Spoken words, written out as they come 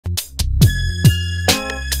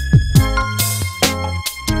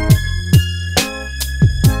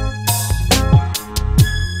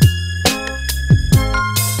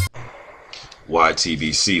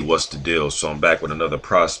YTBC, what's the deal? So I'm back with another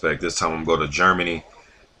prospect. This time I'm going to Germany,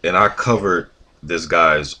 and I covered this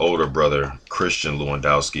guy's older brother, Christian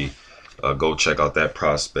Lewandowski. Go check out that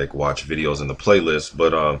prospect, watch videos in the playlist.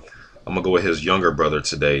 But I'm gonna go with his younger brother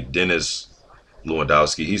today, Dennis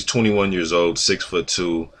Lewandowski. He's 21 years old,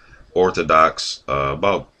 6'2", Orthodox,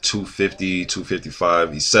 about 250,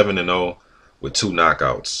 255. He's 7-0 with 2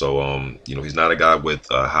 knockouts. So he's not a guy with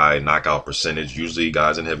a high knockout percentage. Usually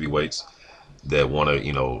guys in heavyweights that want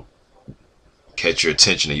to, catch your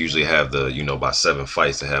attention, they usually have the, by 7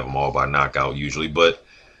 fights to have them all by knockout usually. But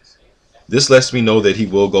this lets me know that he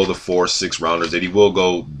will go the 4-6 rounders, that he will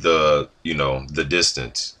go the, the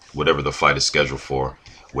distance, whatever the fight is scheduled for,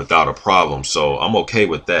 without a problem. So I'm okay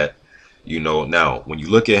with that. Now, when you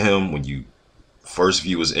look at him, when you first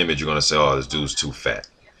view his image, you're going to say, oh, this dude's too fat.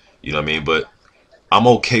 You know what I mean? But I'm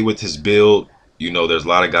okay with his build. There's a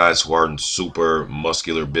lot of guys who aren't super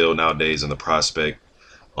muscular build nowadays in the prospect.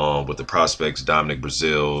 With the prospects, Dominic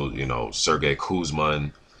Brazil, Sergey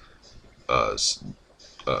Kuzman,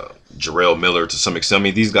 Jarrell Miller to some extent. I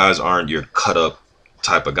mean, these guys aren't your cut up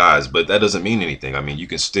type of guys, but that doesn't mean anything. I mean, you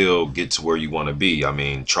can still get to where you want to be. I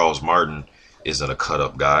mean, Charles Martin isn't a cut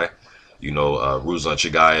up guy. Ruslan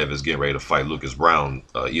Chagayev is getting ready to fight Lucas Brown.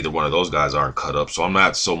 Either one of those guys aren't cut up. So I'm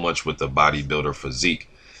not so much with the bodybuilder physique.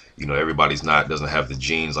 Everybody's doesn't have the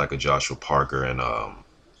genes like a Joshua Parker and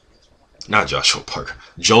not Joshua Parker,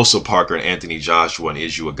 Joseph Parker and Anthony Joshua and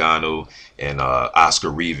Iju Aganu and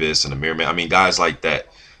Oscar Rivas and Amir Man. I mean, guys like that,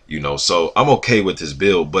 so I'm okay with his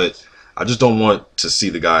build, but I just don't want to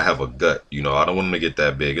see the guy have a gut. I don't want him to get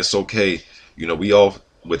that big. It's okay. We all,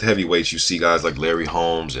 with heavyweights, you see guys like Larry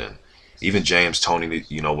Holmes and even James Toney,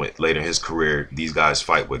 went later in his career, these guys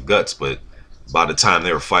fight with guts, but by the time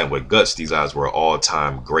they were fighting with guts, these guys were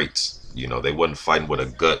all-time greats. They wasn't fighting with a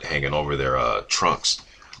gut hanging over their trunks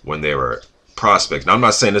when they were prospects. Now, I'm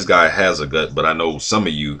not saying this guy has a gut, but I know some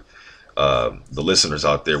of you, the listeners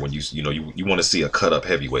out there, when you want to see a cut-up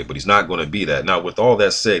heavyweight, but he's not going to be that. Now, with all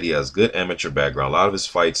that said, he has good amateur background. A lot of his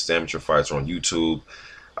fights, amateur fights, are on YouTube.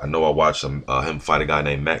 I know I watched him fight a guy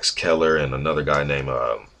named Max Keller and another guy named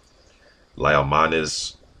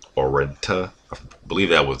Laomanis Orenta. I believe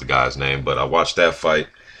that was the guy's name, but I watched that fight.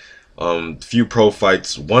 Few pro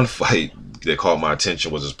fights. One fight that caught my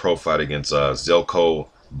attention was his pro fight against Zelko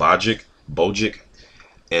Bojic,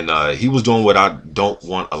 and he was doing what I don't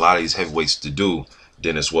want a lot of these heavyweights to do.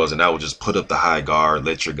 Dennis was, and that would just put up the high guard,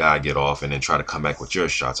 let your guy get off, and then try to come back with your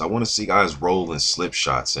shots. I want to see guys roll and slip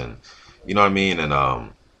shots, and you know what I mean,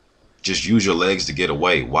 and just use your legs to get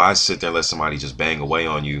away. Why sit there and let somebody just bang away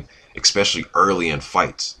on you, especially early in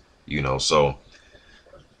fights? So,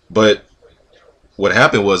 but what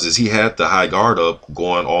happened was he had the high guard up,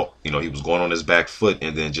 going all, he was going on his back foot,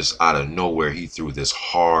 and then just out of nowhere he threw this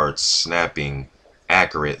hard, snapping,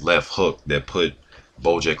 accurate left hook that put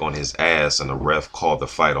Bojic on his ass, and the ref called the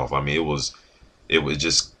fight off. I mean, it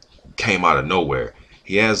just came out of nowhere.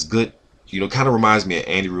 He has good, kind of reminds me of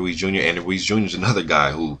Andy Ruiz Jr. Andy Ruiz Jr. is another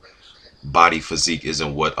guy who body physique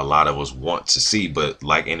isn't what a lot of us want to see, but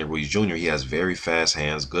like Andy Ruiz Jr., he has very fast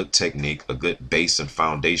hands, good technique, a good base and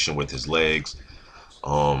foundation with his legs.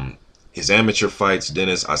 His amateur fights,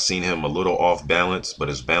 Dennis, I've seen him a little off balance, but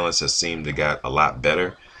his balance has seemed to got a lot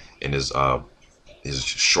better in his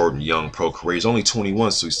short and young pro career. He's only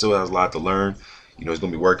 21, so he still has a lot to learn. He's going to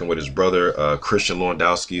be working with his brother, Christian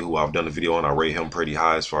Lewandowski, who I've done a video on. I rate him pretty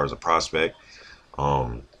high as far as a prospect.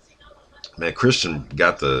 Man, Christian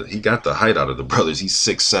got the height out of the brothers. He's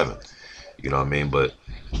 6'7", you know what I mean? But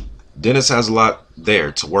Dennis has a lot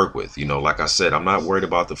there to work with. Like I said, I'm not worried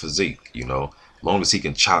about the physique, as long as he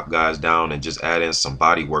can chop guys down and just add in some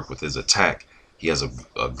body work with his attack. He has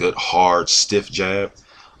a good, hard, stiff jab.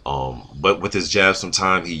 But with his jab,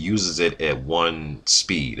 sometimes he uses it at one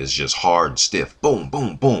speed. It's just hard and stiff. Boom,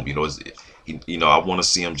 boom, boom. I want to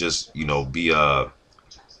see him just, be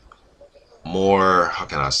more, how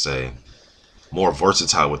can I say, more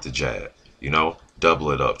versatile with the jab.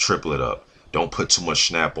 Double it up, triple it up. Don't put too much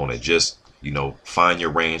snap on it. Just, find your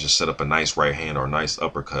range and set up a nice right hand or a nice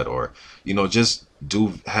uppercut, or, just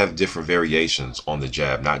have different variations on the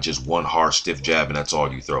jab, not just one hard, stiff jab and that's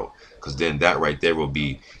all you throw. Because then that right there will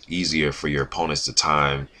be easier for your opponents to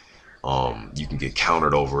time. You can get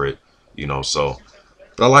countered over it, so.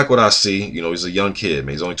 But I like what I see. He's a young kid,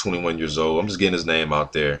 man. He's only 21 years old. I'm just getting his name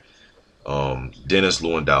out there. Dennis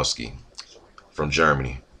Lewandowski from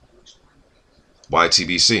Germany.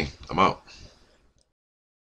 YTBC. I'm out.